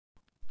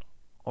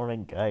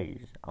Alright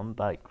guys, I'm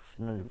back with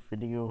another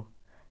video.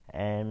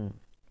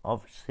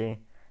 Obviously,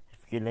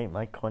 if you like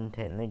my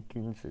content, like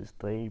and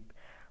subscribe,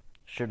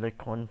 share the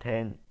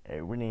content,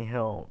 it really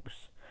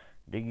helps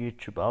the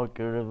YouTube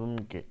algorithm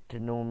get to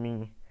know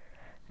me.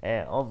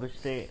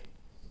 Obviously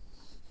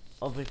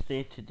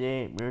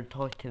today we're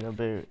talking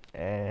about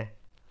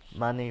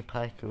Manny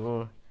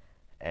Pacquiao,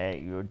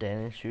 your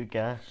Dennis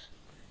Ugas,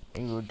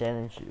 and your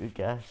Dennis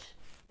Ugas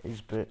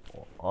is about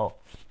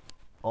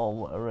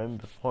all around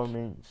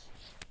performance.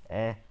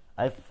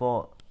 I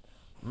thought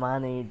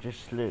Manny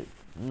just looked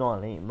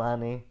not like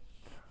Manny.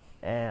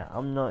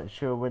 I'm not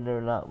sure whether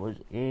that was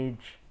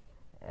age.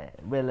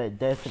 Well, it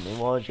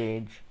definitely was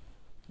age,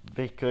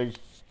 because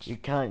you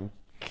can't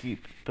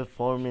keep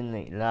performing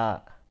like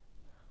that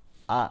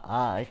at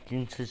a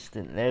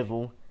consistent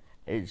level,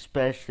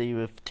 especially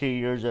with 2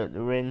 years out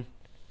the ring.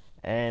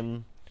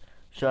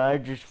 So I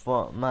just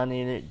thought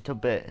Manny looked a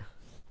bit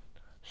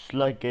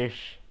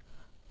sluggish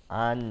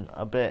and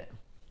a bit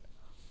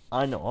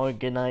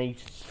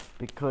unorganized,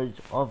 because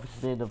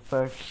obviously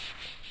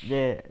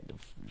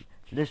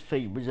this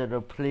fight was a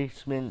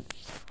replacement.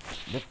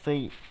 The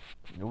fight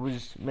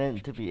was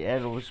meant to be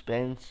Errol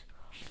Spence,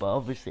 but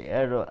obviously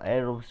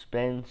Errol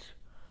Spence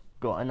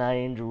got an eye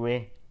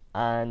injury,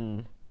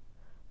 and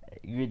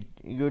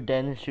your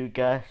Dennis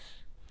Ugas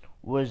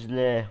was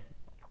the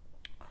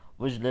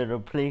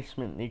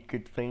replacement they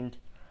could find.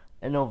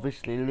 And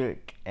obviously,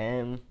 look,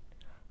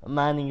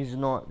 Manny's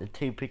not the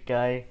type of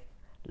guy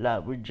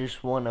that would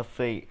just want to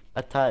fight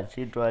a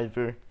taxi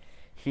driver.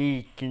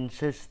 He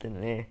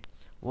consistently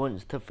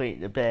wants to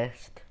fight the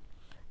best,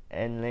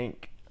 and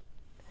like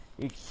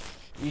you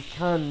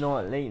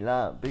cannot like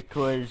that,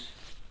 because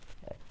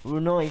we're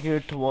not here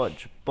to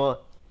watch,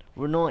 but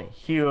we're not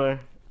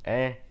here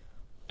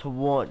to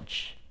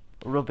watch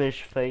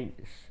rubbish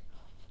fights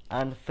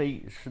and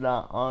fights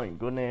that aren't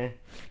gonna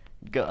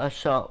get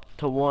us up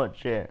to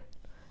watch it.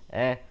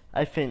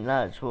 I think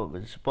that's what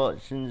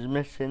boxing's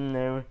missing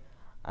now,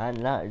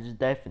 and that is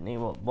definitely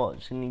what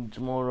boxing needs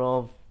more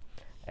of.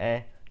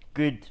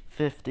 Good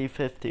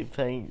 50-50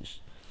 fights,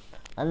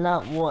 and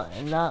that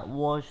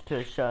was to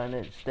a certain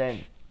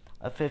extent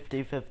a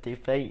 50-50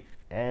 fight,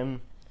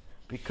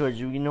 because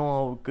we know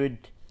how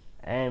good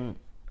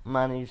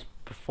Manny's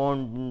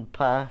performed in the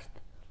past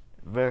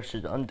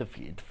versus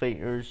undefeated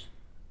fighters.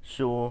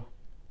 So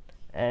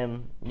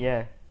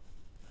yeah,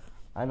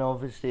 and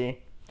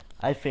obviously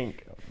I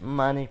think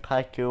Manny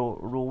Pacquiao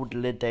rolled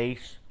the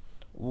dice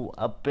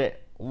a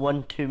bit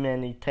one too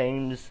many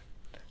times,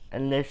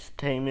 and this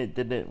time it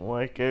didn't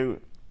work out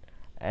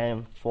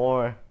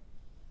for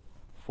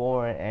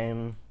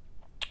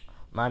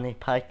Manny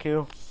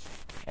Pacquiao.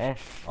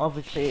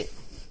 Obviously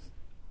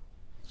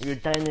your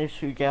Dennis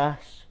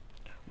Ugas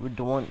would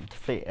want to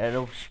fight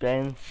Errol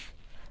Spence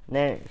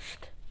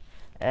next.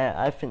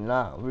 I think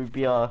that would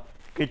be a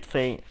good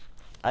fight.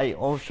 I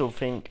also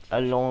think,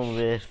 along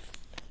with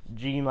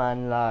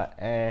G-Man,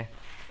 that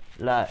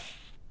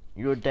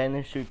your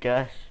Dennis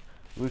Ugas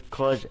would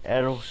cause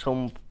Errol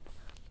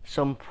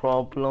some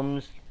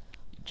problems,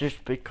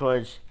 just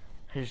because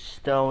his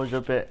style is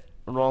a bit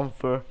wrong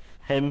for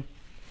him,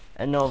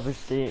 and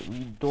obviously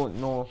we don't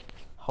know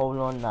how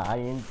long the eye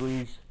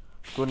injury is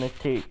gonna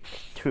take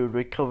to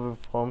recover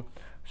from.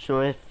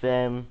 So if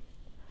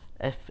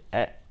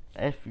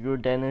your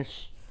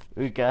Dennis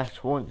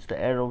Ugas wants the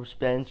Errol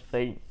Spence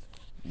fight,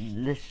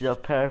 this is a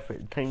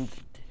perfect time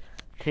to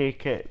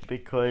take it,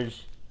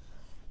 because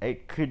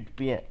it could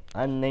be a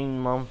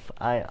 9-month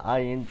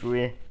eye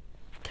injury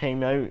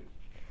timeout,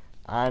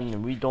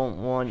 and we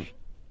don't want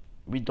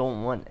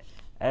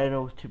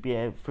Errol to be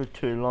out for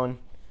too long,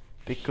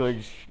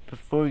 because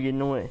before you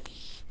know it,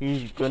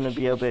 he's gonna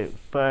be about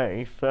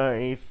 30,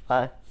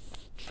 35,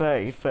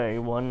 30,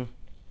 31,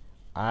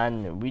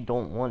 and we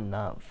don't want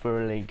that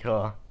for like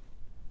a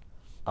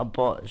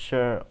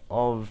boxer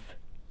of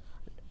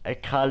a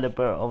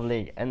caliber of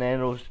like an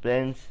Errol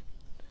Spence.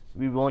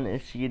 We want to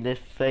see this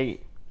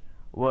fight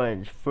where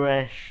it's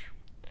fresh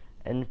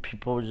in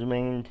people's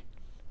mind,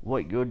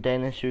 what your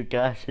Dennis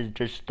Ugas has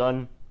just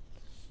done.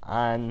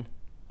 And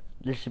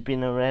this has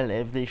been a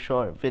relatively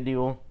short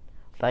video.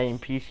 Bye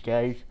and peace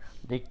guys.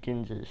 Like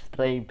and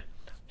subscribe,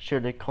 share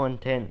the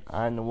content,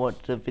 and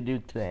watch the video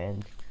to the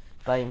end.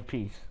 Bye and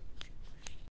peace.